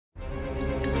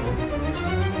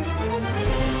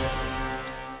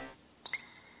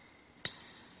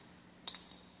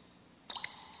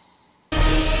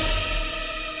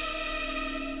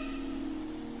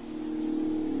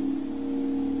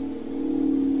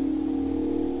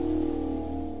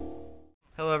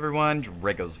Hello everyone,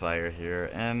 Draco's Fire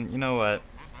here, and you know what?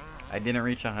 I didn't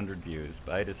reach 100 views,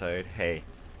 but I decided, hey,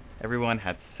 everyone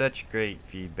had such great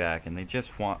feedback, and you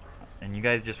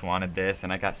guys just wanted this,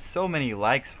 and I got so many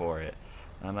likes for it.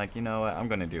 And I'm like, you know what? I'm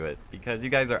gonna do it because you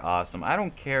guys are awesome. I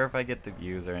don't care if I get the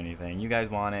views or anything. You guys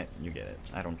want it, you get it.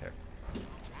 I don't care.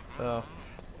 So,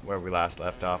 where we last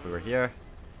left off, we were here.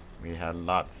 We had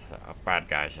lots of bad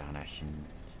guys on us, and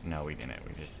no, we didn't.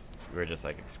 We were just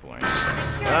like exploring.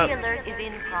 Security alert is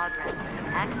in progress.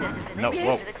 Access has been No,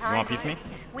 whoa. to the You want to piece me?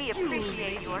 We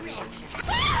appreciate your patience.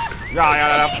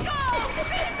 Yeah. Want to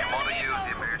use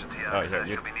the emergency Oh, access, here,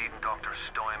 you'll be needing Dr.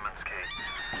 Steinman's key.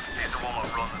 He's the one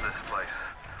that runs this place.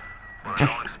 But I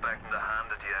don't expect him to hand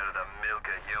it to you out of the milk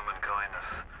of human kindness.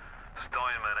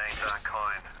 Steinman ain't that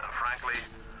kind. And frankly,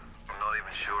 I'm not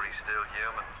even sure he's still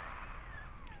human.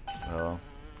 Well,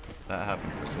 that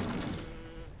happened quickly.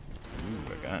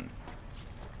 Ooh, a gun.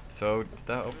 So, did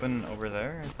that open over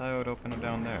there? I thought it would open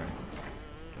down there.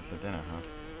 Guess it didn't, huh?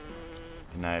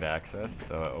 Denied access,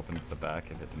 so it opens the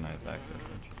back if it denies access.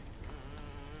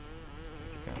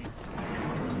 Interesting.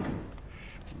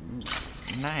 Ooh,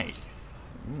 nice.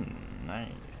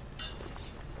 Nice.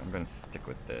 I'm gonna stick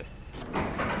with this.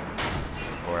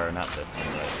 Or not this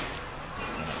one, but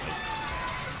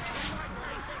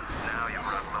Now you're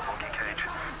right in the monkey cage.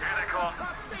 Here they come.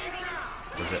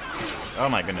 is it? Oh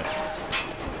my goodness.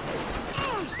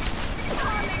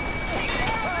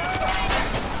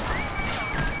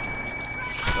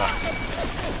 Ah.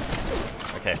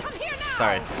 Okay.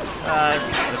 Sorry.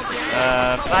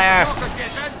 Fire!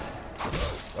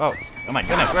 Oh my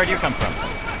goodness, where'd you come from?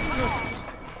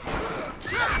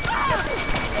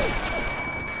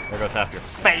 There goes half your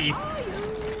face!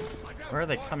 Where are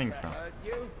they coming from?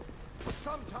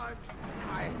 Sometimes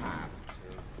I have to.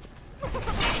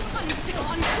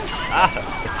 Ah!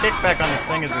 The kickback on this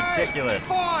thing is ridiculous.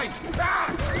 Fine.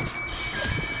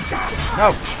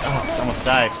 No! Oh, almost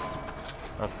died.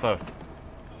 That was close. Stop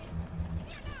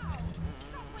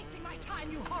wasting my time,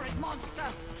 you horrid monster!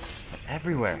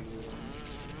 Everywhere.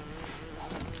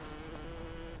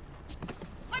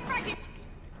 I'm writing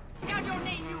down your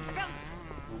name, you filth!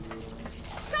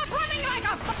 Stop running like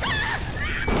a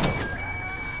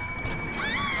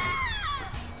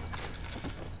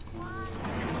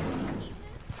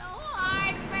so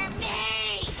hard for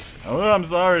me! Oh, I'm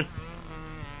sorry.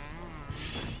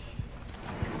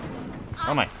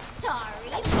 Oh my. Sorry.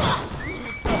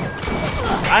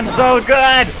 I'm so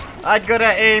good! I'm good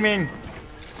at aiming!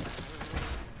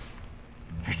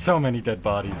 There's so many dead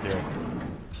bodies here.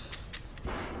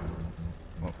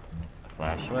 Oh, a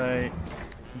flashlight. I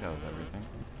think that was everything.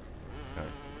 Okay.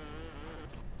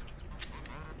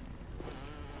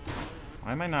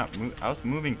 Why am I not I was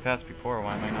moving fast before,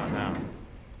 why am I not now?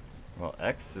 Well,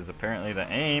 X is apparently the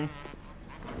aim.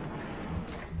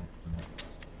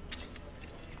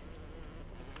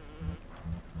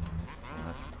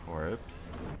 That's a corpse.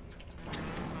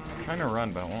 I'm trying to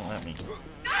run, but it won't let me.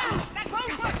 That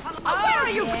won't work! Oh, where are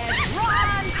you?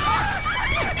 Run!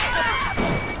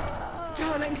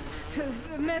 Darling,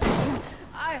 the medicine.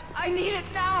 I need it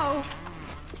now.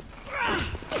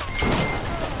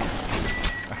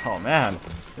 Oh man,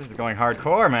 this is going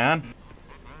hardcore, man.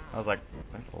 I was like,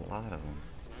 there's a lot of them.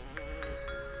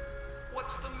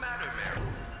 What's the matter, Mary?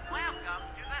 Welcome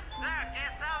to the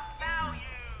Circus of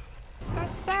Value. The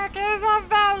circus of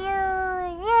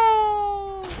value!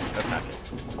 Yay! That's not good.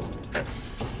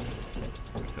 That's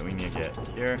okay. So we need to get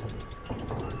here.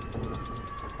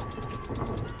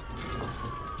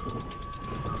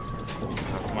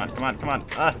 Oh, come on, come on, come on!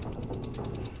 Ah!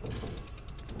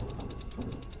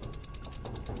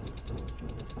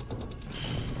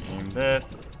 Aim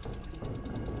this.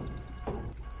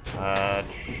 There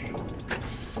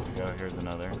we go, here's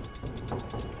another.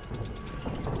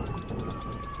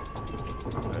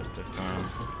 Put this one.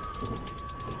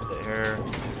 Put it here.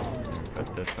 Put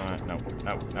this one. No.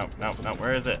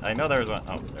 Where is it? I know there was one.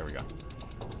 Oh, there we go.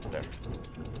 There.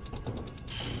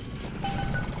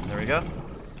 There we go.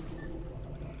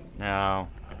 Now,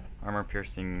 armor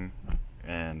piercing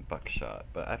and buckshot,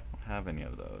 but I don't have any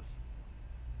of those.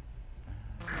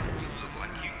 You look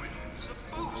like humans. A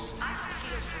boost. I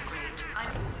feel so great.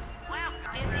 I'm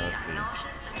dizzy, let's see. I'm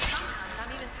nauseous, and sometimes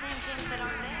I'm even seeing things that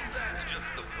aren't there. That's just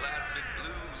the plasmic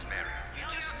blues, Mary. You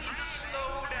just need to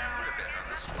slow down a bit on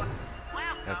the spot.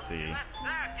 Let's see.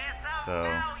 So,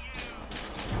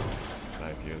 buy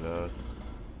a few of those.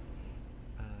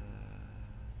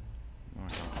 More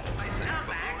health. I said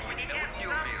before, you know what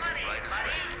you'll be right as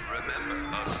rain.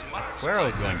 Remember, a smart I swear I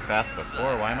was going fast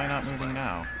before. Why am I not moving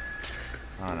now?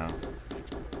 I don't know.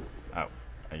 Oh,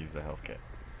 I used the health kit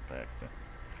by accident.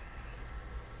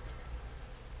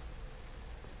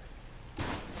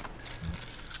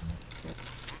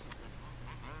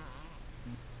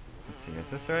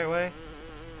 this the right way?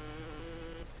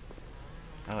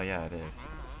 Oh yeah, it is.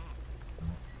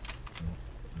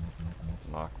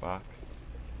 Lockbox.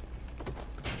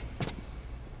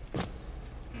 I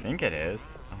think it is.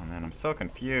 Oh man, I'm so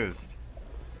confused.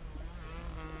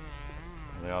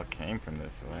 They all came from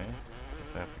this way.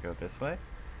 Guess I have to go this way? I'm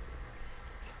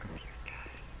so confused,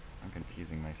 guys. I'm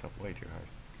confusing myself way too hard.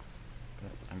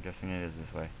 But I'm guessing it is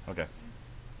this way. Okay.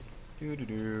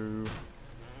 Doo-doo-doo.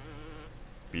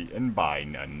 Beaten by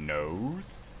none knows.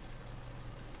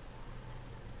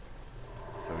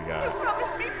 So we got... You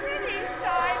promised me pretty,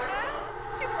 Simon.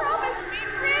 You promised me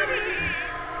pretty.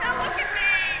 Now look at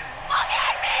me. Look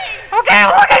at me! Okay,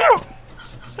 look at you!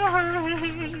 Sorry.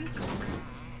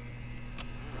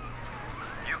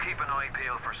 You keep an eye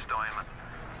peeled for Steinman.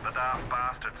 The daft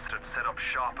bastards that set up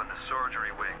shop in the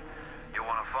surgery wing. You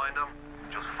want to find them?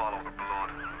 Just follow the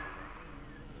blood.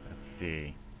 Let's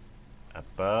see.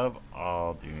 Above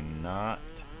all, do not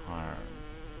harm.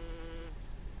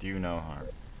 Do no harm.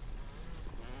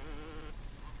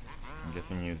 I'm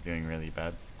guessing he was doing really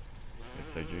bad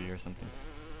with surgery or something.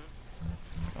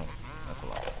 Oh, that's a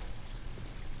lot.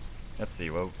 Let's see,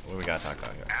 what we gotta talk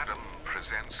about here? Adam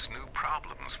presents new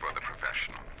problems for the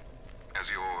professional. As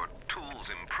your tools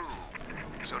improve,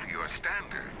 so do your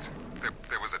standards.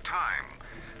 There was a time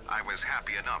I was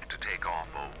happy enough to take off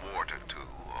a wart or two,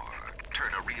 or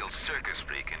turn a real circus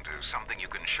freak into something you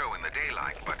can show in the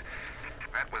daylight, but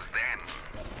that was then.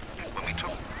 When we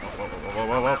took...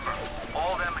 Whoa.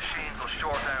 All them machines will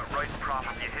short out right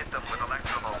proper if you hit them with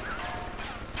electromotors.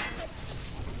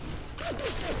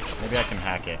 Maybe I can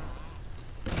hack it.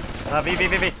 V.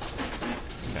 Okay.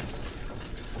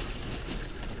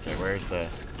 Okay, where's the...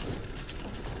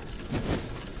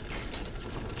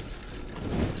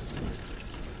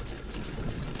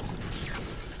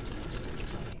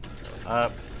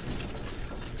 Up.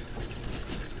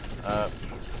 Up.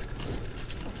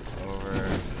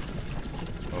 Over.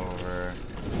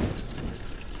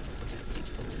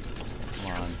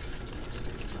 Come on.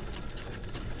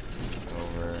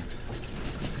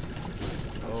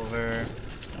 Over.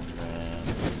 And then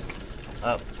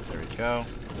up. There we go.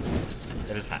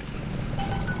 It is hacked.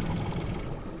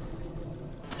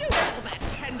 You call that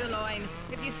tenderloin?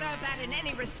 If you serve that in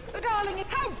any respect... Darling,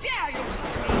 how dare you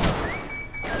touch me?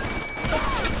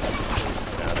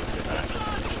 Yeah, let's get that.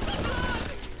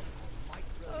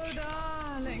 Oh,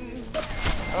 darling.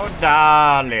 Oh,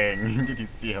 darling. Did you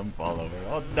see him fall over?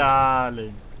 Oh,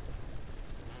 darling.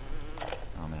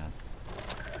 Oh, man.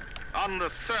 On the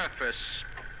surface,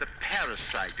 the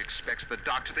parasite expects the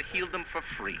doctor to heal them for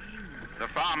free, the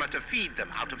farmer to feed them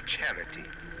out of charity.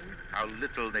 How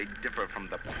little they differ from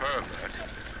the pervert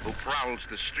who prowls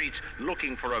the streets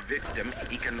looking for a victim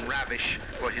he can ravish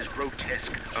for his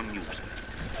grotesque amusement.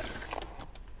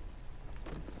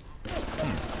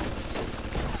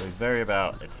 So he's very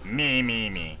about, it's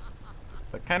me.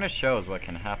 But kind of shows what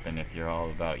can happen if you're all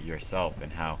about yourself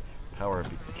and how power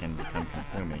can become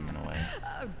consuming in a way.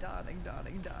 Oh, darling,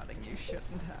 you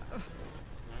shouldn't have.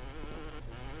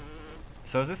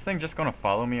 So is this thing just going to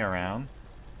follow me around?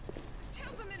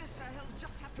 Tell the minister he'll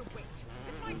just have to wait.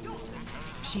 It's my daughter.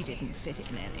 She didn't fit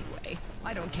in anyway.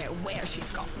 I don't care where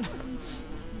she's gone.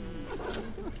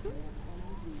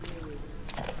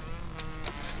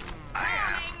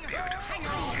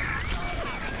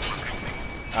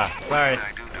 Sorry. What can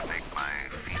I do to make my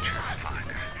features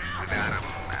finer? With Adam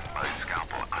and my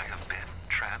scalpel, I have been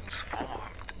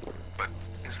transformed. But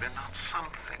is there not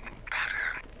something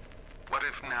better? What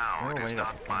if now it is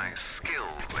not my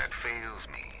skill that fails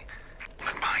me,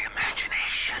 but my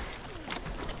imagination?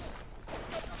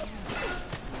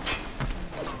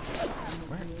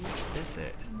 Where is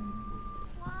it?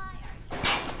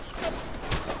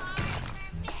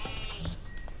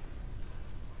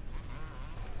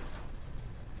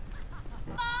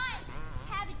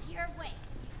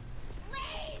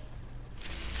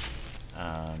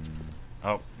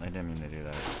 Oh, I didn't mean to do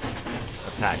that.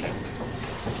 Let's hack it.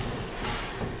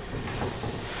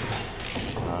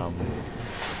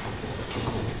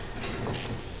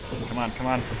 Come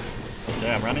on.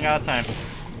 Okay, I'm running out of time.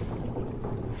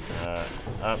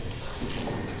 Up.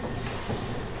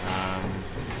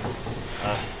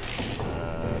 Up.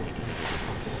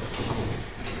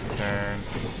 Turn.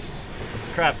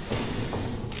 Crap.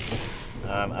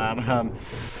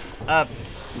 Up.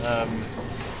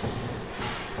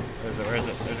 Where is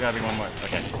it? There's gotta be one more.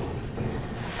 Okay.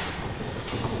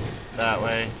 That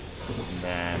way. And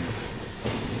then.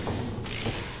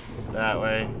 That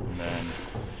way. And then.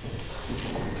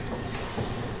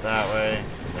 That way.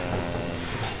 And then.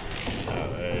 That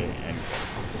way. And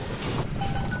go.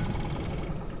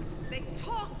 They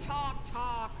talk.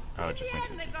 Oh, it just makes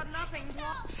they've got nothing to...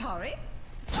 Sorry?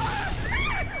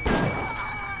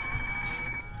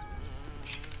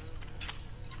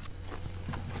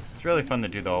 It's really fun to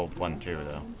do the old one too,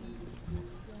 though.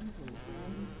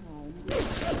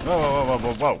 Whoa, whoa, whoa,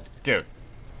 whoa, whoa, dude,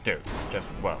 just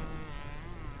whoa.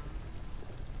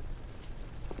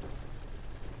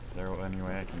 Is there any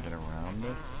way I can get around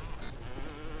this?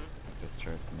 This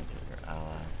tries to make it your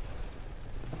ally.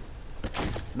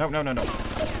 No, no, no, no.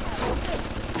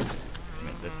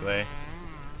 Make this way,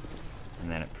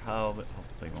 and then it probably,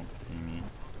 hopefully, won't see me.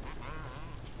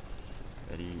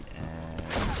 Ready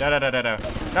and no, no, no, no, no,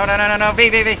 no, no, no, no, no, V,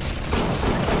 V, V.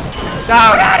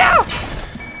 No, no, no.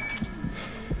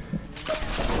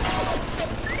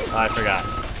 Oh, I forgot.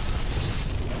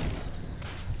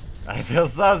 I feel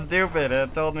so stupid.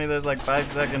 It told me this like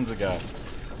 5 seconds ago.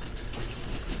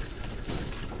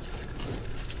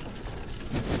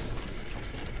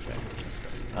 Okay.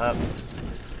 Up.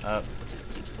 Up.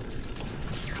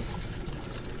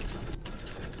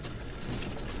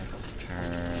 Let's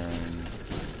turn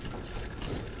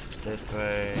this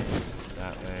way,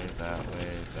 that way, that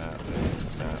way, that way,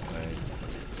 that way,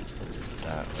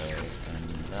 that way, and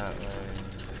that way.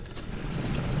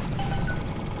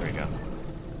 There we go.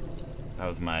 That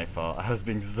was my fault. I was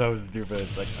being so stupid.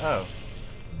 It's like, oh.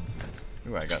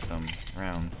 Ooh, I got some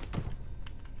rounds.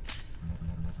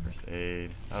 First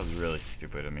aid. That was really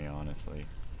stupid of me, honestly.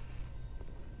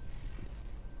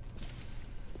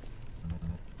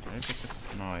 Did I pick this?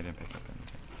 No, I didn't pick up anything.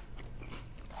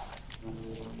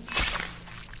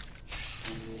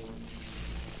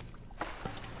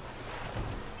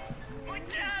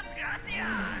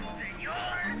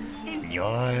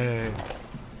 Senor.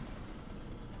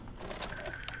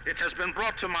 It has been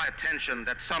brought to my attention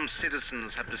that some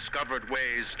citizens have discovered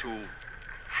ways to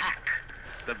hack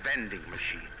the vending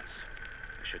machines.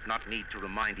 I should not need to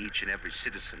remind each and every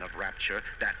citizen of Rapture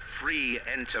that free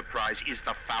enterprise is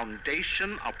the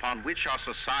foundation upon which our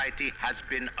society has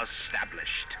been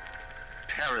established.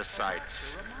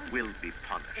 Parasites will be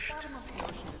punished. The bottom of the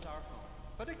ocean is our home,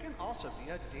 but it can also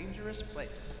be a dangerous place.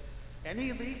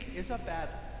 Any leak is a bad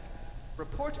thing.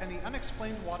 Report any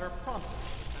unexplained water promptly to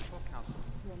Central Council.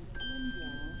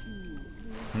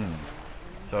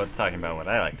 So it's talking about what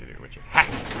I like to do, which is hack.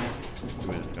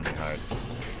 Ooh, this is gonna be hard.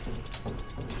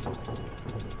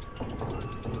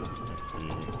 Let's see.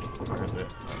 Where is it?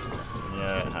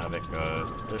 Yeah, have it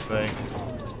go this way.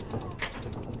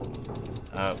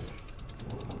 Up.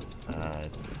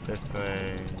 This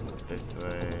way. This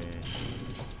way.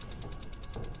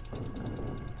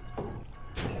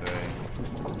 This way.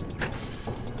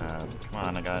 Come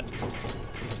on, I got it.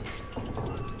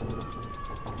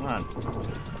 Come on.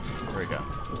 There we go.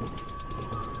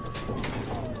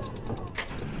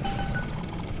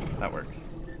 That works.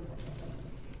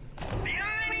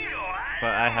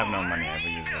 But I have no money. I've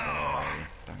used it already.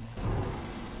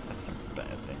 That's the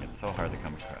bad thing. It's so hard to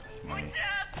come across money.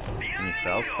 Can you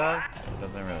sell stuff? It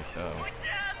doesn't really show.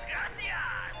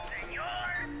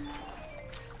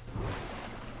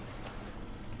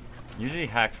 Usually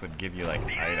hacks would give you like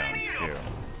items too.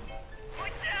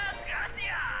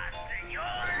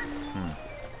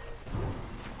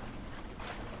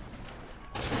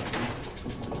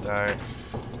 Start.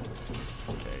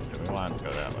 Okay, so we want to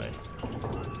go that way.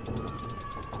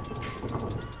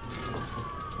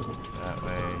 That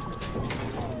way.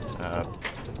 Up.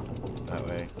 That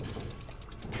way.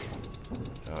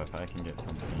 So if I can get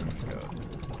something to go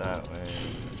that way.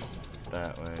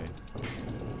 That way.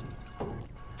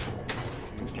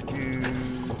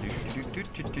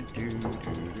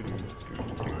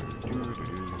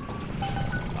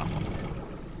 Awesome.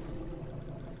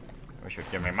 Wish you'd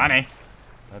give me money.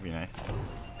 That'd be nice.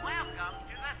 Welcome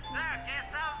to the circus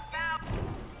of value.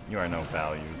 You are no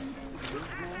values.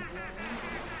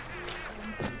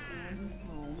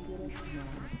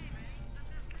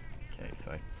 Okay,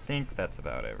 so I think that's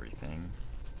about everything.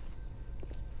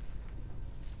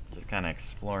 Just kind of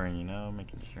exploring, you know,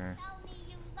 making sure. Tell me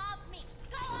you love me.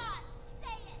 Go on,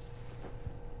 say it.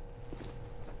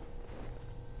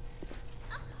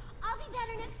 I'll be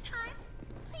better next time.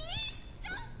 Please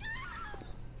don't go.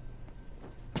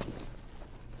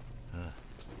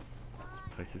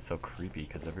 This place is so creepy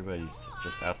because everybody's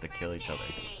just out to kill each other.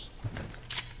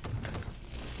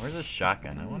 Where's a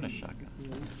shotgun? I want a shotgun.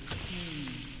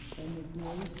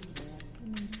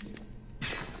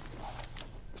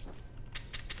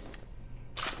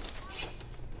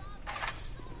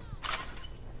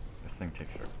 This thing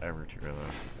takes forever to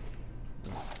reload.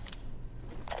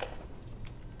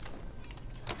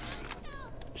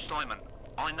 Steinman,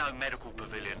 I know Medical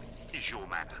Pavilion is your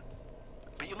matter,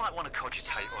 but you might want to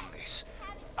cogitate on this.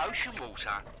 Ocean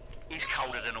water is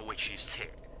colder than a witch's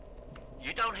tit.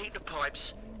 You don't heat the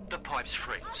pipes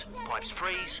freeze. Pipes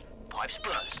freeze, pipes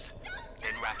burst.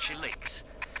 Then Rapture leaks.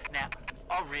 Now,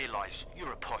 I realise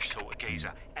you're a posh sort of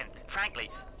geezer, and frankly,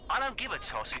 I don't give a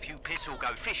toss if you piss or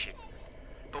go fishing.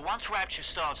 But once Rapture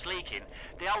starts leaking,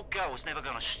 the old girl's never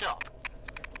gonna stop.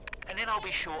 And then I'll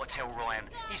be sure to tell Ryan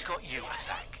he's got you to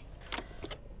thank.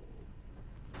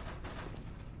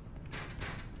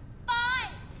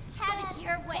 Fine! Have it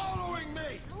your way. Following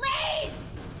me! Please!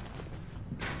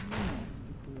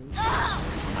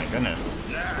 Oh my goodness.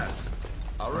 Yes!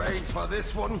 Arrange for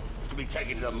this one to be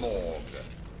taken to the morgue.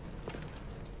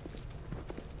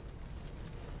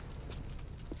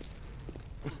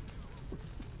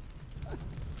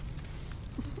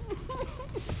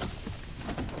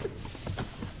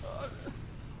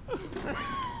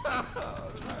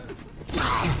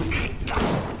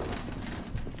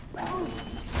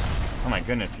 Oh my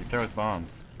goodness, he throws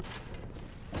bombs.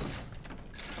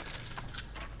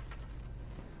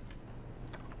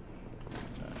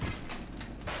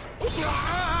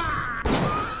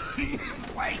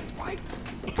 Wait!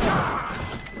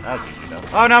 That was easy though.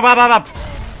 Oh no, Bob, Bob, Bob!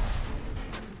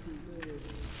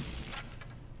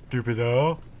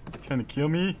 Stupido. Trying to kill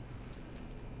me?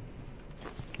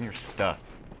 Give me your stuff.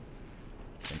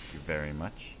 Thank you very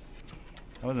much.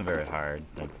 That wasn't very hard,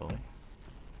 thankfully.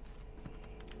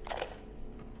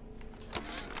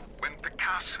 When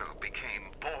Picasso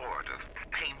became bored of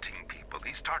painting people,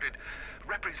 he started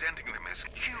representing them as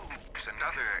cubes and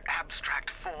other abstract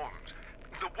forms.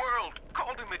 The world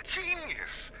called him a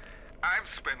genius. I've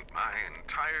spent my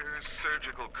entire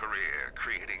surgical career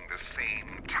creating the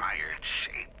same tired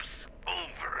shapes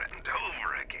over and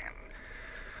over again.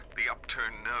 The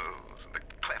upturned nose, the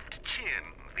cleft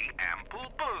chin, the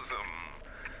ample bosom.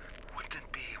 Wouldn't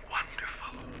it be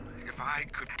wonderful if I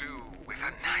could do with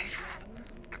a knife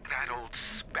what that old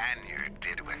Spaniard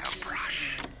did with a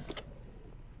brush?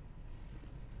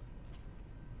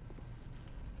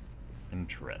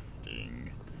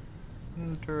 Interesting.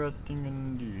 Interesting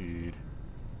indeed.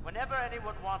 Whenever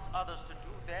anyone wants others to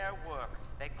do their work,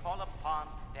 they call upon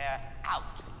their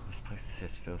out. This place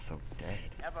just feels so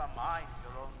dead. Never mind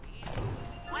your own needs.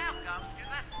 Welcome to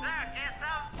the circus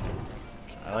of...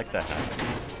 I like that hat.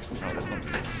 Oh, this one's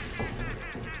good.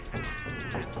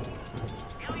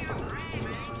 Feel your cravings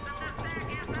of the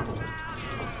circus of...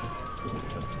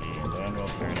 Let's see, and then we'll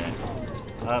turn it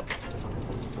up.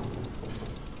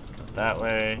 Go that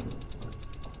way.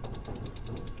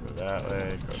 Go that way,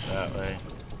 go that way.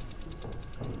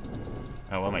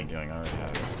 Oh, what am I doing? I already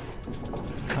have it.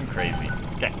 I'm crazy.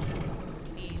 Okay.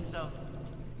 Needs of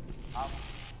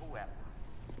whoever.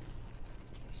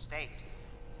 The state.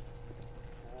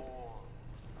 Or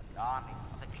the army.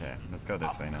 Okay, let's go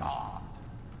this way now.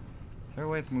 Is there a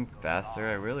way to move faster?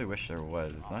 I really wish there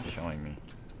was. It's not showing me.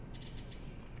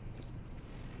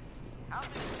 How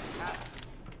did this happen?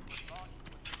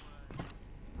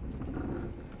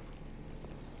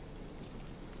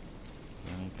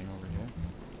 Anything over here?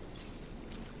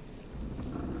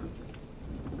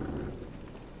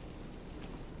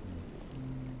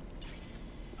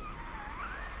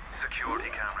 Security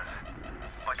cameras.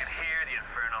 I can hear the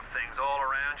infernal things all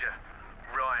around you.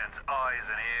 Ryan's eyes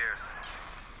and ears.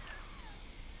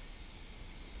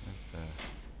 Where's the...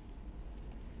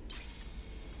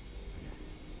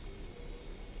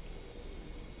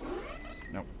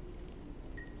 Nope.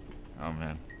 Oh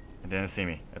man. It didn't see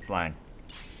me. It's lying.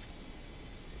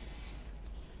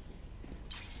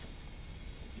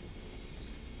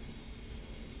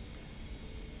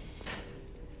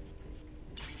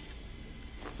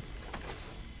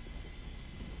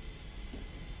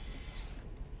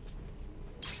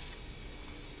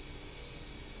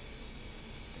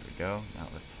 Go. Now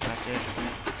let's hack it.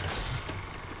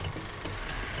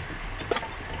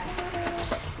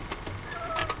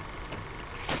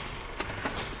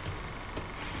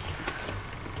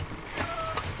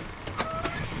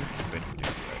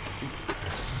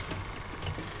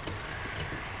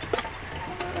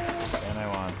 And I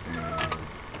want to move.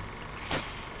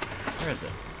 Where is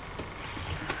it?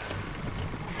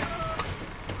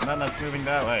 None that's moving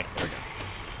that way. There we go.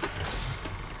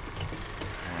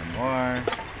 One more.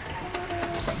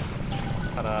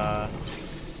 Ta-da!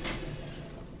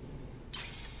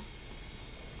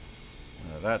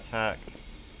 That's hacked.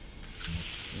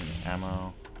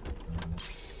 Ammo.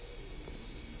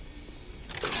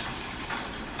 So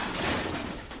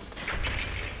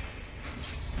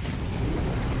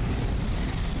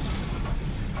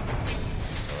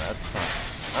that's fun.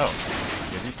 Oh,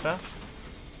 give you stuff?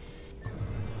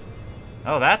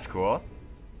 Oh, that's cool.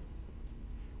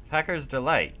 Hacker's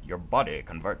Delight. Your body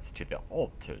converts to the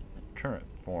alternate current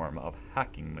form of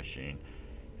hacking machine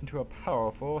into a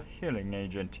powerful healing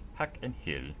agent. Hack and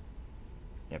heal.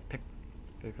 Yeah,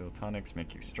 pickle tonics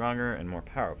make you stronger and more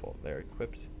powerful. They're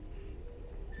equipped.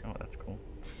 Oh, that's cool.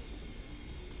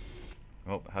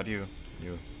 Oh, how do you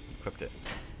equipped it?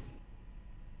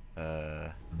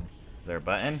 Is there a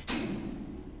button?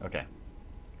 Okay.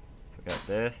 So got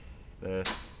this.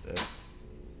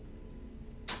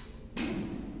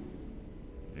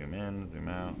 Zoom in, zoom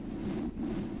out.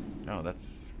 Oh,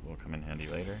 will come in handy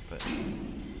later, but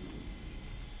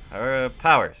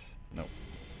powers. Nope.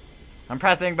 I'm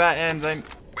pressing buttons. When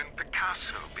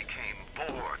Picasso became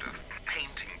bored of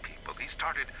painting people, he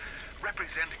started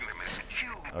representing them as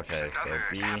cubes Okay, and so other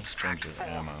B abstract changes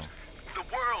forms. ammo. The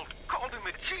world called him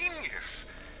a genius.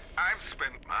 I've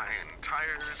spent my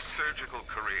entire surgical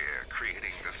career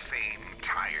creating the same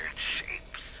tired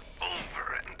shapes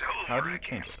over and over How do you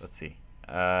again. change it? Let's see.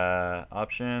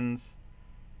 Options.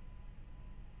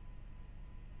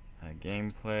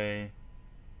 Gameplay.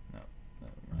 No,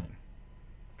 never mind.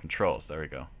 Controls. There we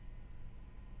go.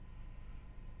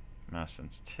 Mouse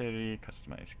sensitivity.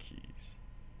 Customize keys.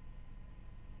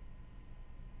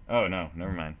 Oh no,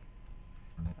 never mind.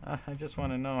 I just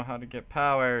want to know how to get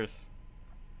powers.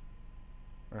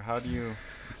 Or how do you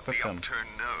equip The them?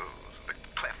 upturned nose, the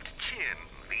cleft chin,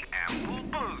 the ample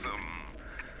bosom.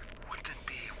 Wouldn't it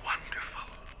be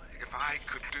wonderful if I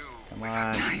could do Come with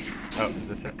on. a knife Oh, is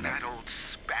this it? what No. that old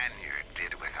Spaniard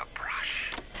did with a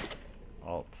brush?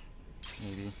 Alt.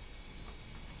 Maybe.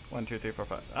 1, 2, 3, 4,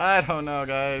 5. I don't know,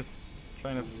 guys.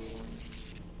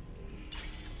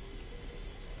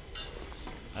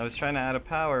 I was trying to add a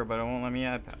power, but it won't let me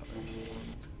add power.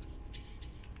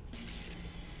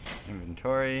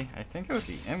 Inventory. I think it would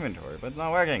be inventory, but it's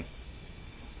not working.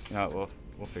 You know what,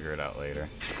 we'll figure it out later.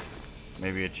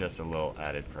 Maybe it's just a little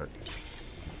added perk.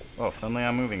 Oh, suddenly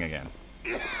I'm moving again.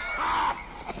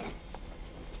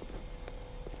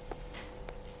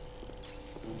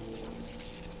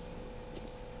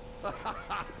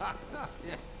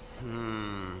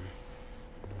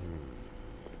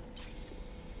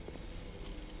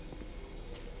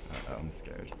 Uh-oh, I'm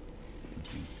scared.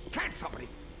 Can't somebody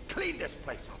clean this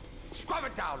place up? Scrub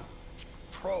it down.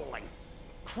 Crawling.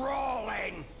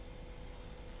 Crawling!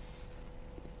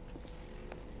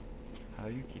 How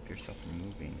do you keep yourself from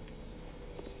moving?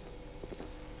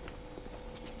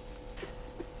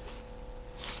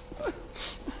 Where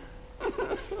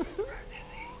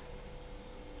is he?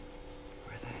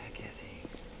 Where the heck is he?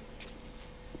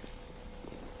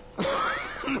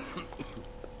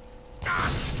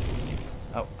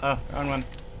 Oh, wrong one.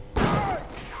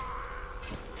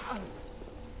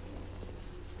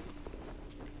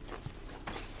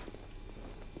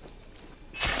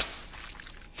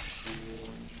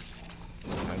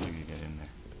 How do you get in there?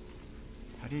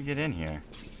 How do you get in here?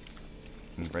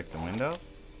 Can you break the window?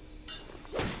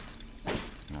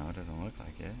 No, it doesn't look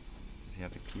like it. Does he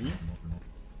have a key?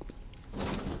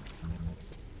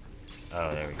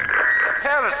 Oh, there we go.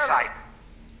 Parasite!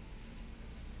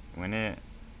 When it...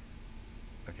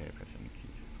 Okay, pressing the key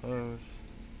to close.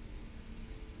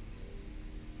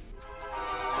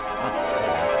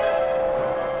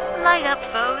 Light up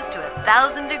foes to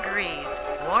 1,000 degrees.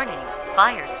 Warning,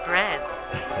 fire spreads.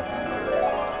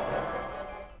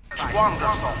 Wander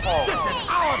the hall. This is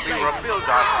our We place! rebuild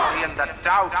our city and the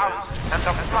doubters and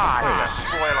the flies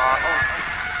spoil our home.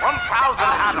 1,000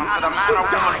 atoms to the man or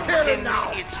woman who pins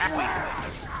its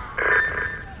weakness.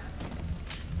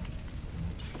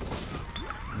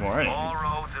 Warning. All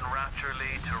roads in Rapture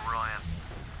lead to Ryan.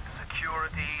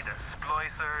 Security, the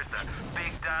splicers, the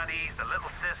big daddies, the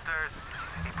little sisters.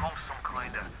 He pumps some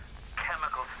kind of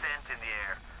chemical scent in the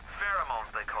air.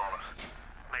 Pheromones, they call it.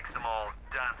 Makes them all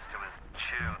dance to his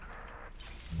tune.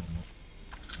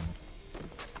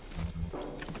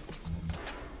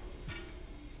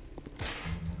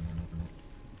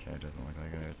 Okay, it doesn't look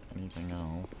like there's anything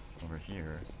else over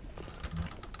here.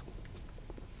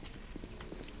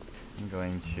 I'm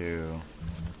going to...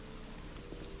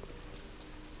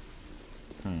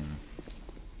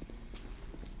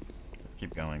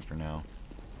 Keep going for now.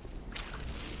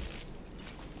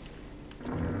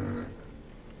 Wait,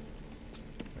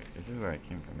 this is where I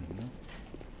came from, isn't it?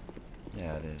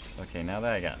 Yeah, it is. Okay, now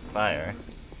that I got fire...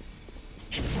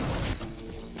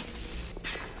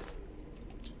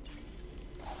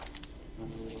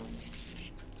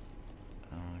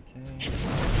 Okay.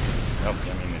 Nope,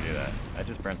 didn't mean to do that. I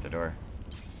just burnt the door.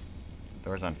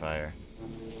 Door's on fire.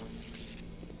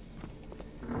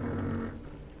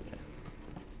 Okay.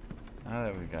 Now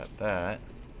that we got that.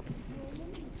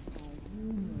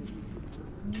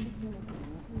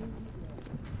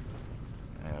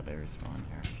 Yeah, they respawn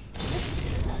here.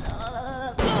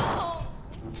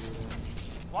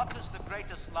 What is the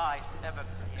greatest lie ever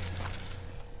created?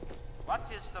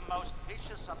 What is the most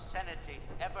vicious obscenity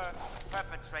ever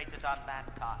perpetrated on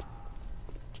mankind?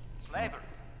 Slavery.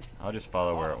 I'll just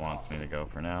follow where it wants me to go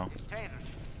for now. Dictatorship.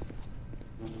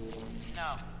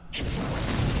 No.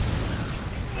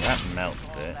 That melts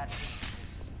All it. that is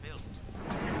built.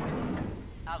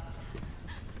 Out.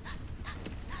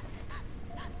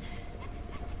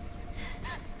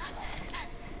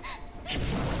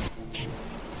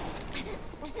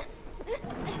 Oh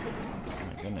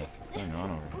my goodness, what's going on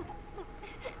over here?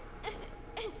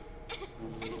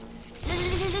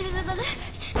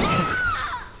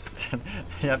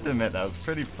 You have to admit, that was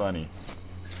pretty funny.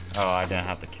 Oh, I didn't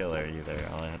have to kill her either.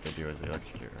 All I had to do was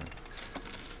electrocute her.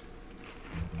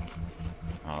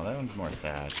 Oh, that one's more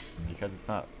sad. Because it's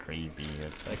not crazy.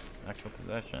 It's like actual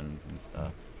possessions and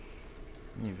stuff.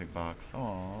 Music box.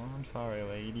 Oh, I'm sorry,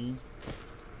 lady.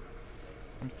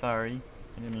 I'm sorry.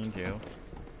 I didn't mean to.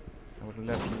 I would have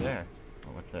left you there.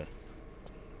 Oh, what's this?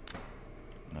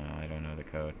 No, I don't know the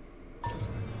code.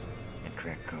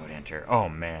 Incorrect code, enter. Oh,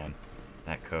 man.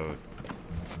 That code.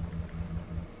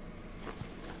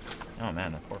 Oh,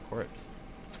 man, that poor corpse.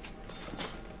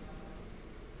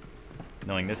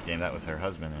 Knowing this game, that was her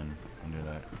husband and under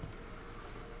that.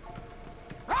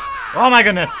 Oh, my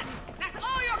goodness! That's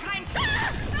all your kind.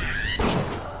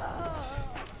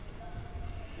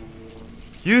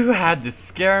 You had to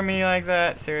scare me like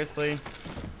that? Seriously?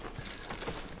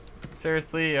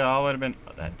 Seriously? It all would have been...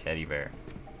 Oh, that teddy bear.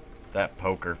 That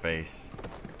poker face.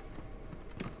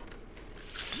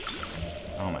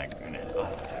 Oh my goodness. Oh,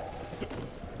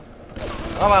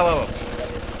 whoa, whoa, whoa.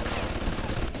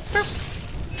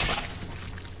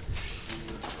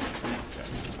 Okay,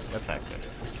 let's hack this.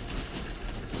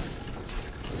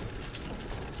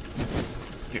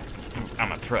 Dude,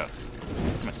 I'm a pro.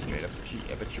 I'm a straight up G.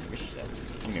 I bet you wish that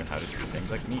you knew how to do things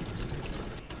like me.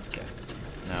 Okay.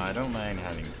 Now, I don't mind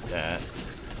having that.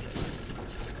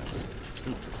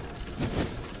 Ooh.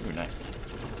 Ooh, nice.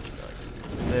 Like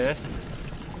this.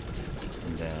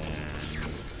 And then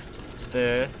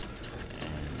this.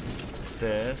 And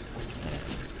this. And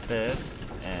this.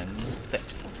 And this.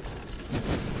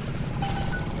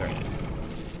 Very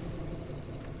nice.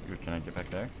 Ooh, can I get back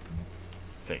there?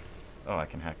 Safe. Oh, I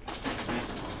can hack this.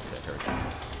 Okay, here we go.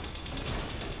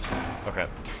 Okay.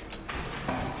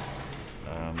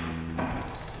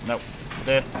 Nope.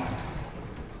 This.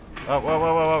 Oh, whoa,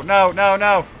 whoa, whoa, whoa. No, no,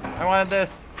 no! I wanted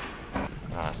this.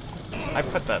 Ah, I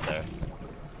put that there.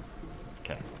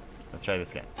 Okay. Let's try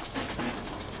this again.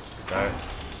 Start.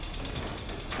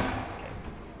 Okay.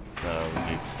 So, we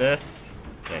do this.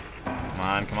 Okay. Come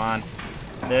on, come on.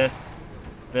 This.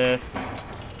 This.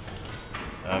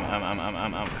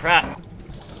 Crap!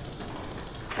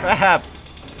 Crap!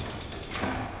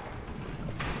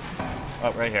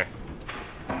 Oh, right here.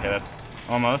 Okay, that's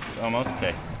almost,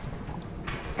 okay.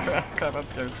 Crap, I'm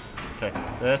scared. Okay,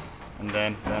 this, and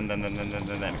then.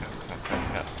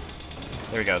 Crap.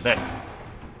 There we go, this.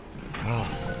 Oh,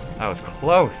 that was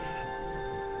close.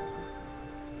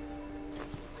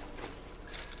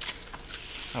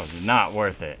 That was not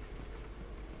worth it.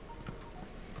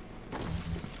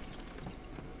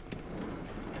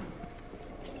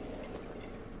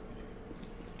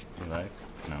 You alive?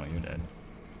 No, you're dead.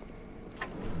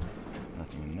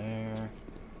 Nothing in there.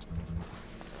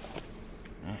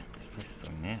 Man, this place is so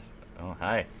nasty. Oh,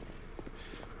 hi.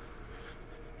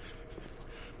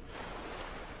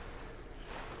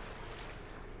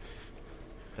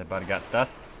 That body got stuff?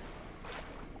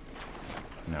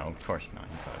 No, of course not.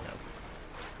 He probably has.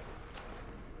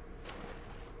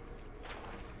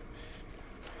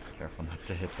 Careful not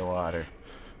to hit the water.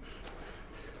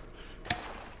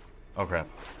 Oh crap.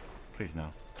 Please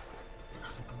no.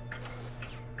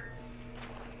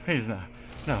 Please no.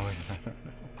 No, no.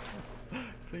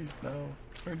 Please no.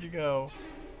 Where'd you go?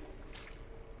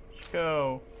 Where'd you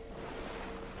go?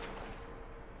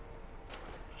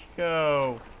 Where'd you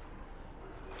go?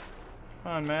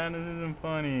 Come on, man. This isn't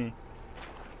funny.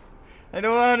 I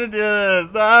don't want to do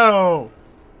this. No!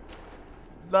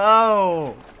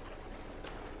 No!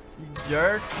 You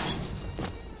jerk.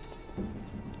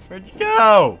 Where'd you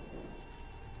go?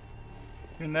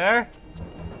 You in there?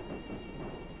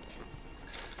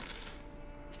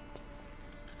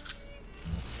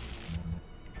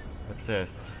 What's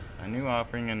this? A new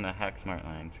offering in the Hack Smart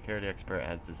line. Security expert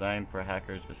has designed for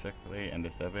hackers specifically and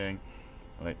disabled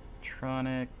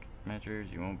electronic measures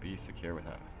you won't be secure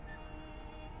without.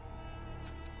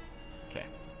 Okay.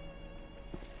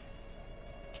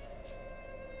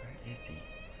 Where is he?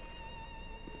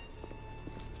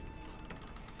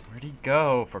 Where'd he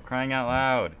go, for crying out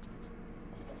loud?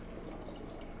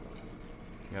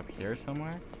 here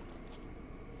somewhere?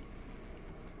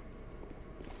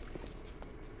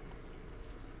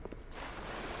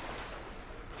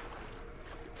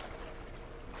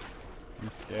 I'm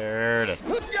scared.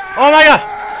 Oh my god!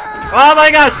 Oh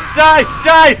my gosh! Die!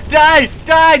 Die! Die!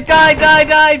 Die! Die! Die!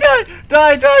 Die! Die!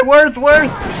 Die! Die! Worth!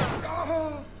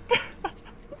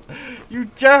 You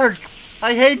jerk!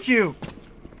 I hate you!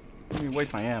 Let me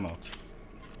waste my ammo.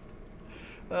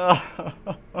 Oh.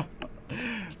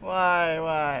 Why?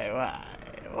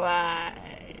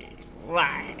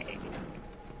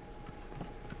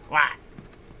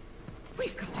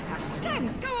 We've got to have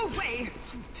Sten. Go away.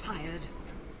 I'm tired.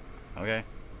 Okay.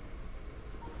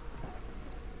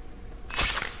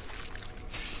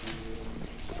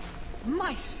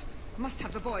 Mice. Must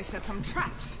have the boy set some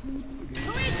traps. Who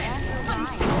is it?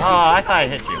 Oh, I thought I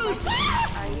hit you.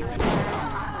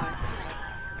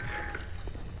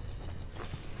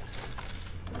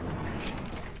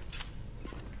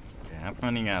 Okay, I'm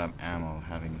running out of ammo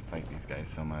having to fight these guys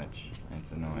so much.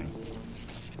 It's annoying.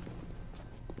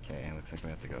 Okay, it looks like we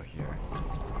have to go here.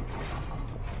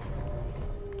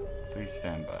 Please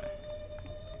stand by.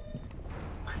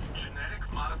 With genetic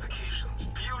modifications,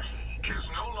 beauty is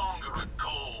no longer a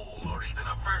goal or even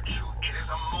a virtue. It is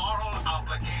a moral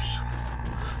obligation.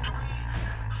 Do we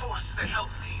force the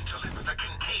healthy to live with the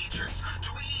contagious?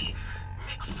 Do we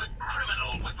mix the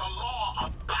criminal with the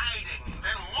law-abiding?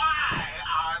 Then why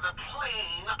are the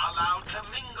plain allowed to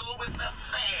mingle with the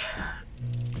fair?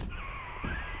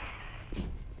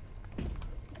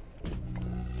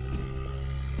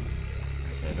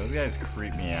 Okay, those guys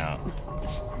creep me out.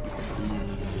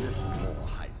 This is more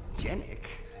hygienic.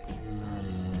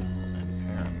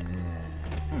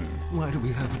 Why do we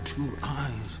have 2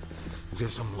 eyes? Is there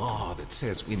some law that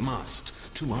says we must?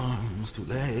 2 arms, 2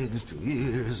 legs, 2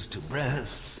 ears, 2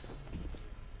 breasts.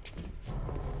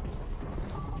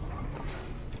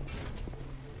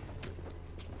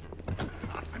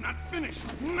 I'm not finished.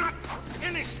 Not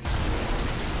finished.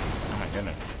 Oh my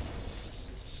goodness.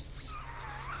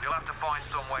 You'll have to find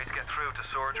some way to get through to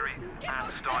surgery and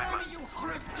Steinman.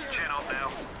 Chin up now.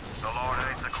 The Lord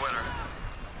hates a quitter.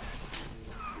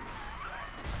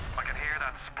 I can hear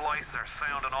that splicer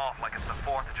sounding off like it's the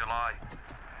 4th of July.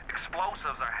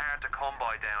 Explosives are hard to come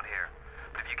by down here.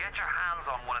 But if you get your hands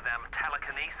on one of them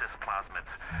telekinesis plasmids,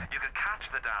 you could catch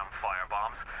the damn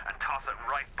firebombs and toss it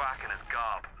right back in his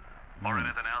gob. Or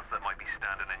anything else that might be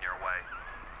standing in your way.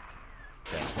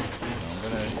 Okay, so I'm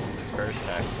gonna first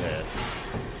hack this.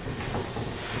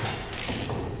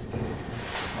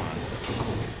 Come on.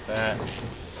 That.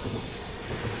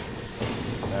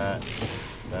 That.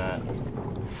 That.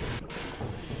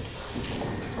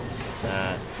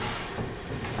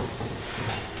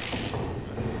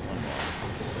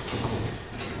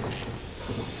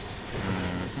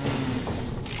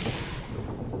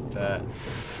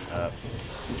 Up.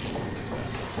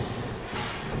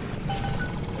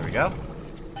 There we go.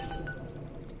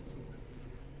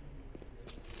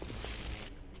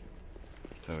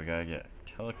 So we gotta get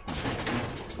telekinesis.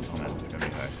 Oh man, this is gonna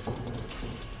be hard.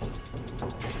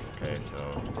 Okay, so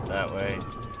that way.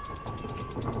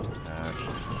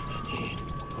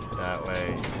 That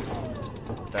way.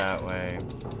 That way.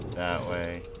 That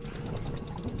way.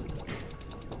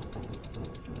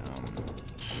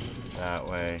 That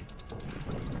way.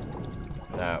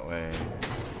 That way.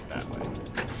 That way.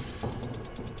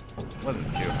 Wasn't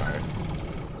too hard.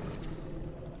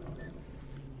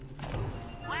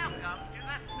 Welcome to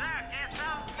the Circus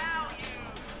of Value.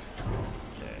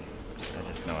 Okay, I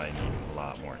just know I need a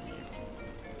lot more heat.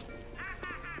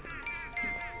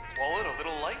 Wallet a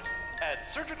little light?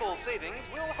 At Surgical Savings,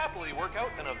 we'll happily work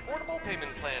out an affordable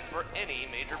payment plan for any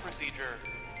major procedure.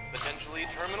 Potentially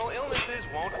terminal illnesses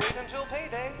won't wait until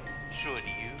payday, should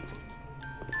you?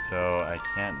 So I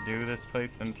can't do this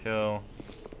place until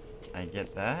I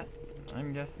get that,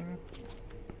 I'm guessing.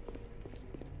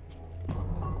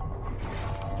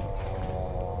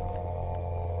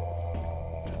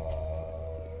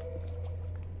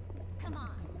 Come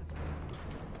on.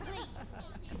 Please.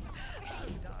 Oh,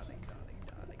 darling,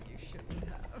 you shouldn't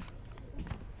have.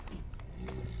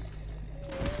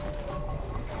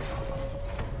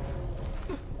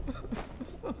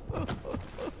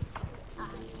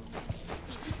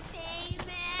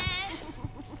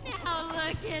 Now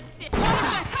look at this.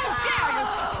 How dare you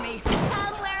touch me?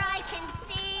 Come where I can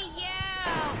see you.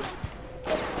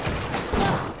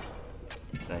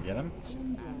 Did I get him?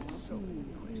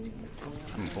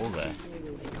 Hold that.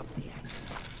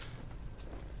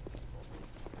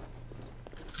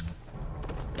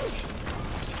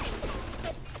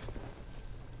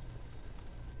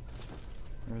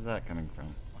 Where's that coming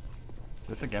from? Is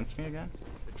this against me again?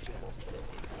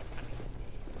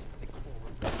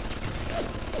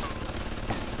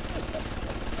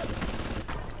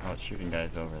 shooting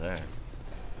guys over there.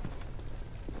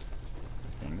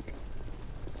 I think.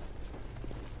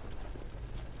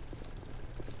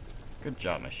 Good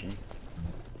job, machine.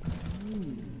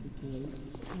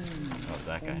 Oh,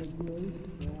 that guy. How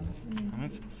am I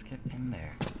supposed to get in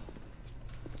there? Is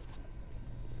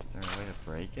there a way to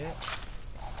break it?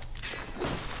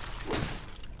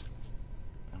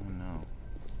 I don't know.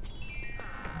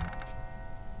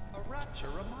 A rapture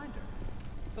reminder.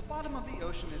 The bottom of the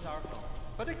ocean is our home,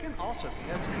 but it can also be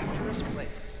a dangerous place.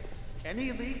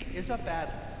 Any leak is a bad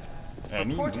one.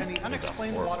 Report any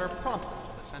unexplained water promptly to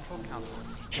the Central Council.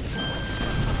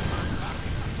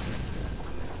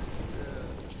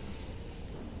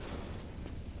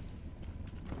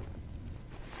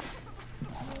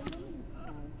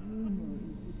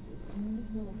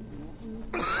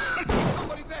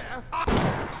 Somebody there!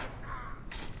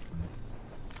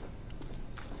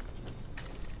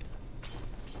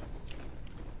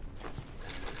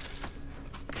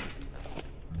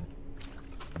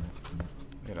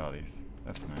 Look at all these.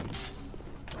 That's nice.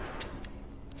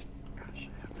 Gosh, I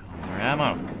have no more ammo.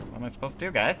 What am I supposed to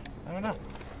do, guys? I don't know.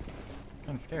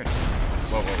 I'm scared.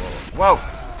 Whoa, whoa, whoa, whoa!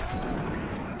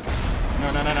 No,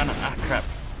 no, no, no, no. Ah, crap.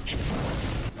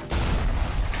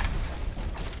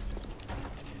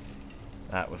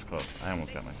 That was close. I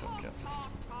almost got myself killed.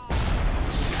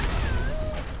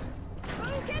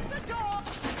 Get the door.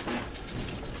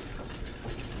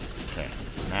 Okay,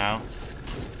 now.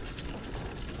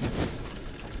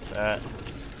 That.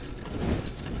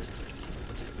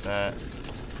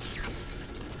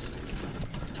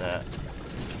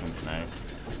 Seems nice.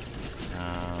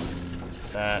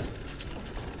 That.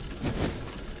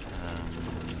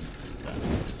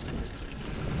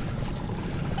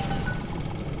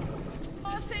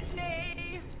 Oh,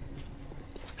 Sydney!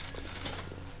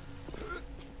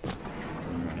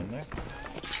 Anyone in there?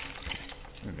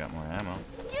 We've got more ammo.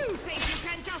 You think you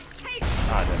can just take...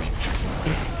 Ah, dummy.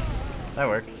 That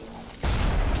works.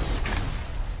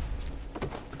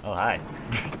 Oh, hi.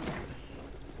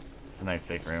 It's a nice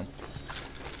safe room.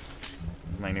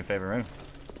 It's my new favorite room.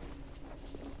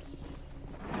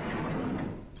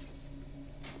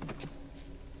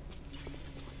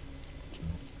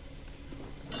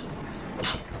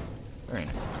 Very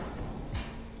nice.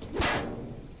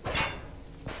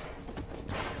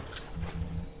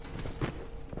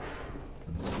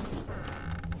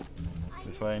 Is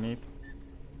this what I need?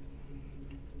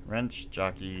 Wrench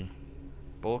jockey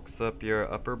bulks up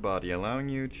your upper body, allowing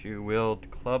you to wield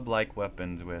club-like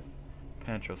weapons with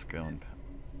penetrable skill and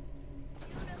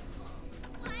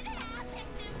What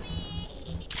happened to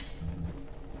me?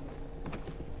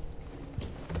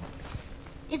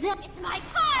 Is it? It's my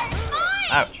card!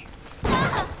 Mine! ouch!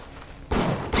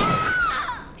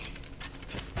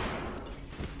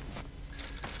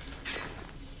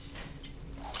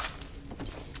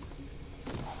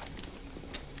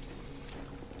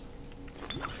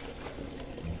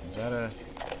 Is that a...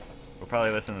 We'll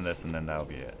probably listen to this and then that'll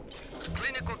be it.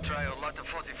 Clinical trial lot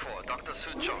 44, Dr.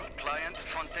 Sucho, client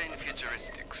Fontaine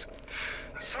Futuristics.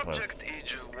 Subject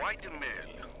age white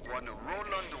male, one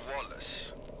Roland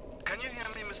Wallace. Can you hear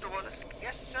me, Mr. Wallace?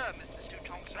 Yes, sir, Mr.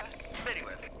 Stutong, sir. Very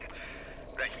well.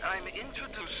 Right, I'm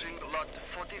introducing lot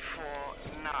 44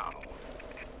 now.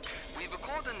 We've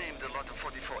codenamed lot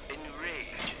 44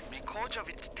 Enrage because of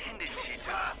its tendency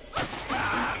to...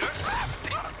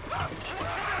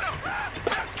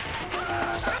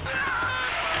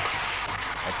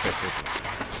 That's pretty creepy.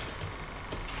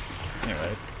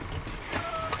 Anyways.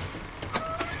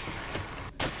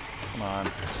 Come on.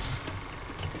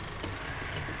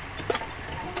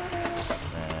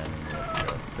 And let's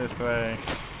go this way.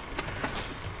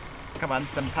 Come on,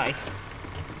 senpai.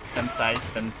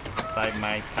 Senpai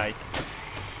my type.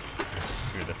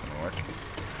 Screw this one work.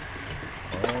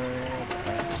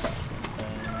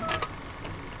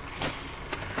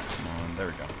 Come on, there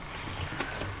we go.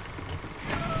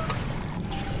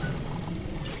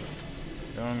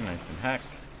 Going nice and hacked.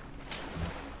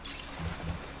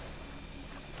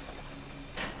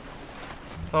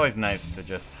 It's always nice to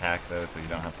just hack those so you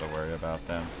don't have to worry about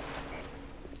them.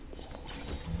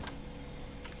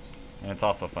 And it's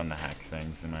also fun to hack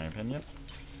things, in my opinion.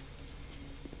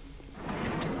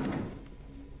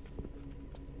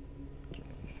 Okay,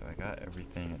 so I got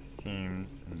everything, it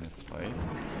seems, in this place.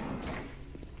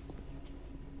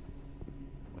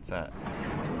 What's that?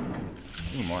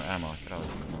 Ooh, more ammo. I could always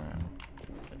use more ammo.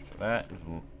 Okay, so that is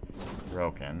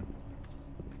broken.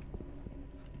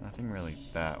 Nothing really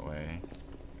that way.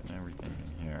 And everything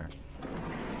in here.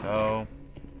 So,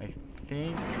 I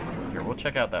think... Here, we'll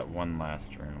check out that one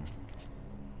last room.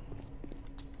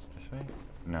 This way?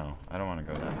 No, I don't want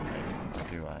to go that way.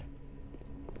 Do I?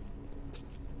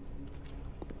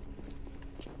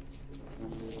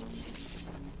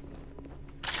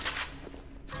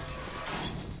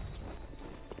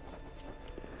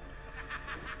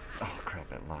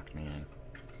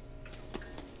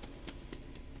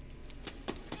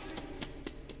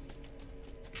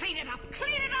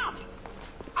 Clean it up!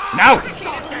 No!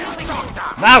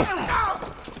 No!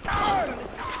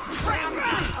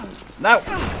 No!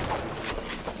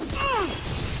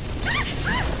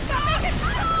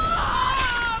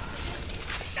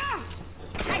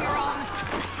 Hang her on,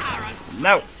 Harris.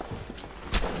 No!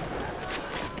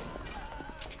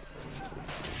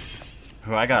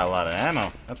 Ooh, I got a lot of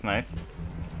ammo. That's nice.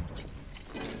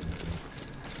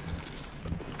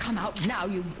 Come out now,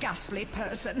 you ghastly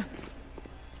person.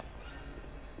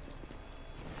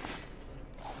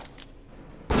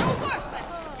 You're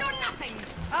worthless. You're nothing.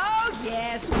 Oh,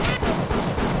 yes.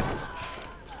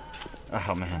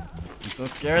 Oh, man. I'm so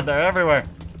scared. They're everywhere.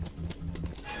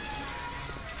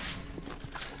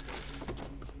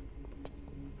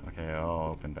 Okay,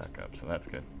 I'll open back up, so that's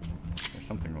good. There's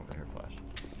something over here, Flash.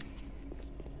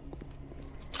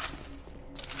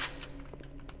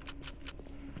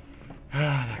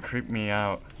 That creeped me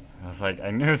out. I was like,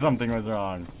 I knew something was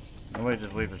wrong. Nobody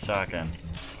just leaves a shotgun.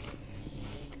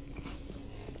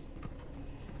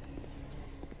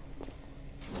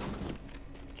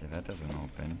 Okay, that doesn't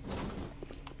open.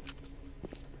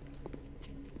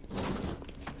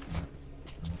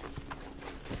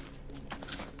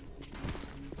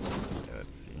 Okay,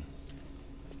 let's see.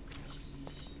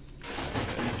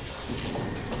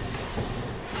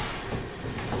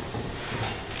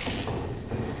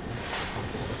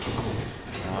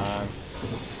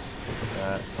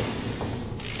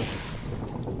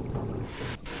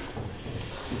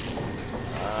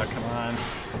 Come on.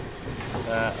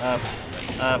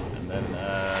 Up, and then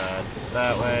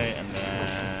that way, and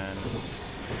then...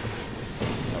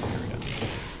 Oh, here we go.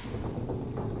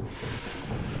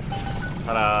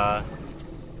 Ta-da!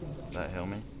 Did that heal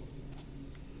me?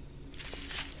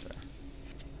 There.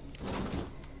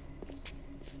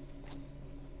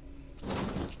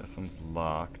 This one's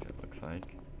locked, it looks like.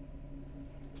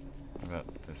 What about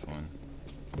this one?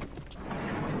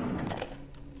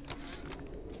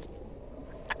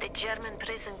 At the German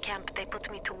prison camp, they put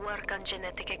me to work on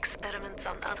genetic experiments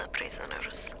on other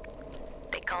prisoners.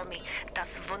 They call me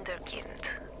das Wunderkind,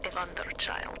 the Wonder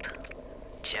Child.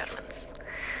 Germans.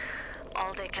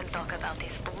 All they can talk about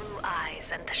is blue eyes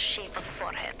and the shape of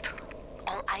forehead.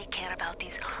 All I care about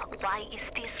is, why is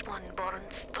this one born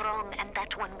strong and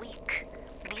that one weak?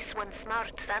 This one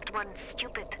smart, that one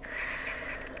stupid.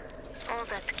 All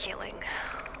that killing.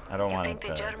 I don't want You think to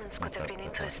the Germans could have been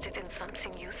interested in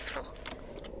something useful?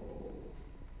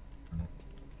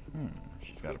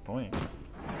 She's got a point.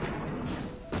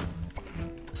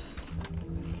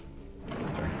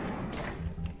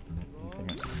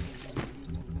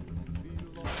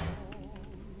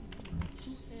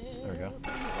 There we go.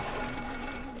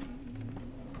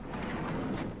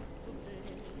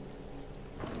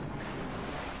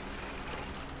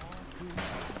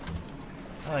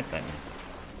 I like that.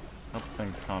 Helps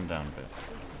things calm down a bit.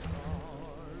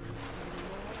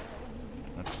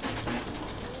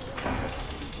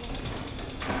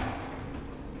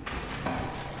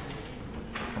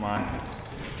 Come on.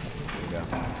 There we go.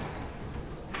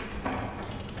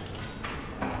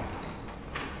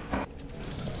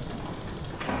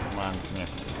 Come on, come here.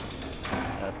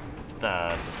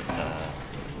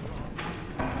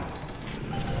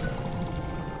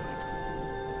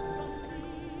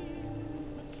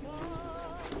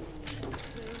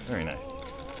 Very nice.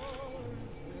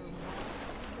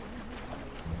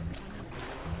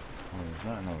 Oh, there's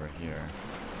nothing over here.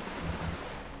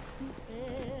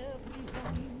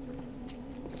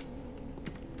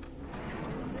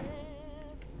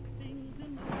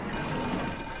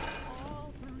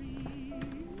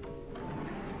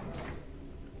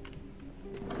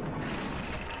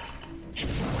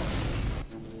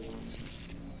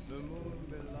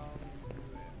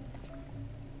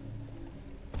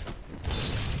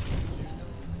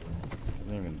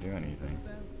 Doesn't even do anything.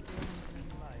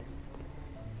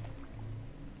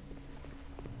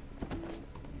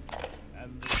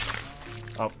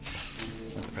 Oh,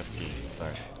 that's a press key.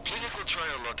 Sorry. Clinical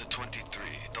trial lot 23.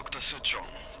 Dr. Sejong.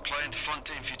 Client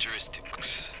Fontaine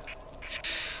Futuristics.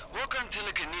 Work on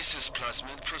telekinesis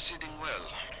plasmid proceeding well.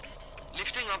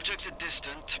 Lifting objects at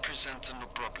distance presents no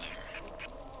problem.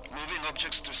 Moving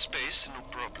objects through space, no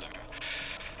problem.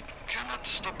 Cannot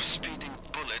stop speeding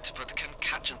bullet, but can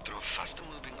catch and throw faster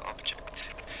moving object.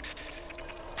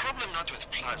 Problem not with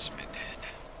plasmid.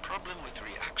 Problem with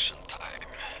reaction time.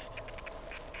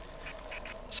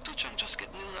 Sejong just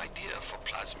get new idea for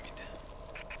plasmid.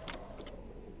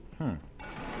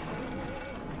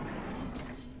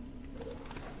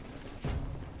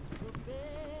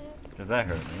 Does that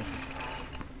hurt me?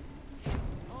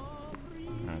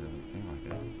 No, it doesn't seem like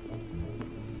it.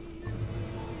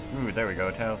 Ooh, there we go,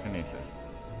 telekinesis.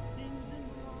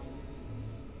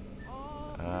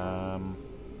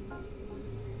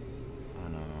 Oh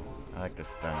no, I like the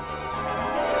stun ability.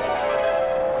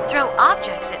 Throw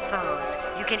objects at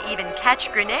foes. You can even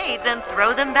catch grenades and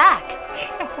throw them back.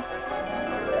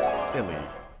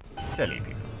 Silly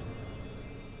people.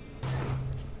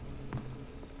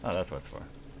 Oh, that's what it's for.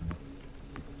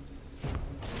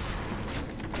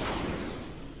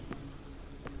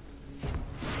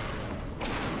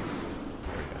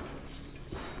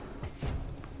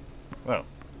 Whoa.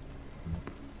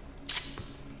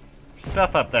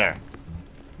 Stuff up there.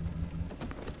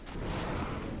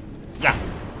 Yeah.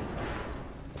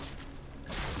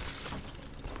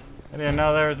 I didn't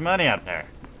know there was money up there.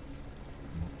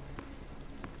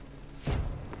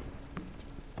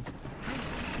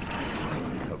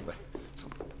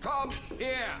 Come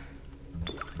here.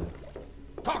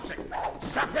 Toxic.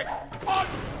 Septic.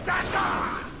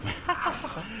 Unsata.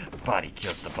 Body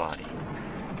kills the body.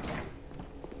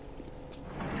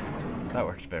 That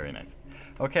works very nice.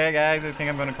 Okay, guys, I think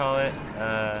I'm gonna call it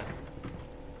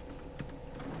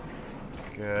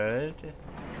good.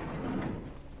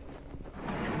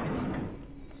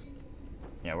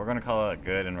 Yeah, we're gonna call it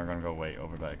good, and we're gonna go wait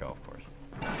over by the golf course.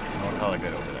 And we'll call it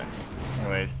good over there.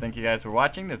 Anyways, thank you guys for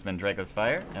watching. This has been Draco's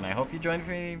Fire, and I hope you join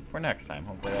me for next time.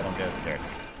 Hopefully I don't get as scared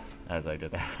as I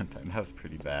did that one time. That was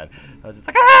pretty bad. I was just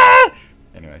like, ah!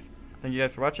 Anyways, thank you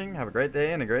guys for watching. Have a great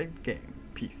day and a great game.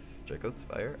 Peace. Draco's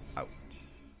Fire out.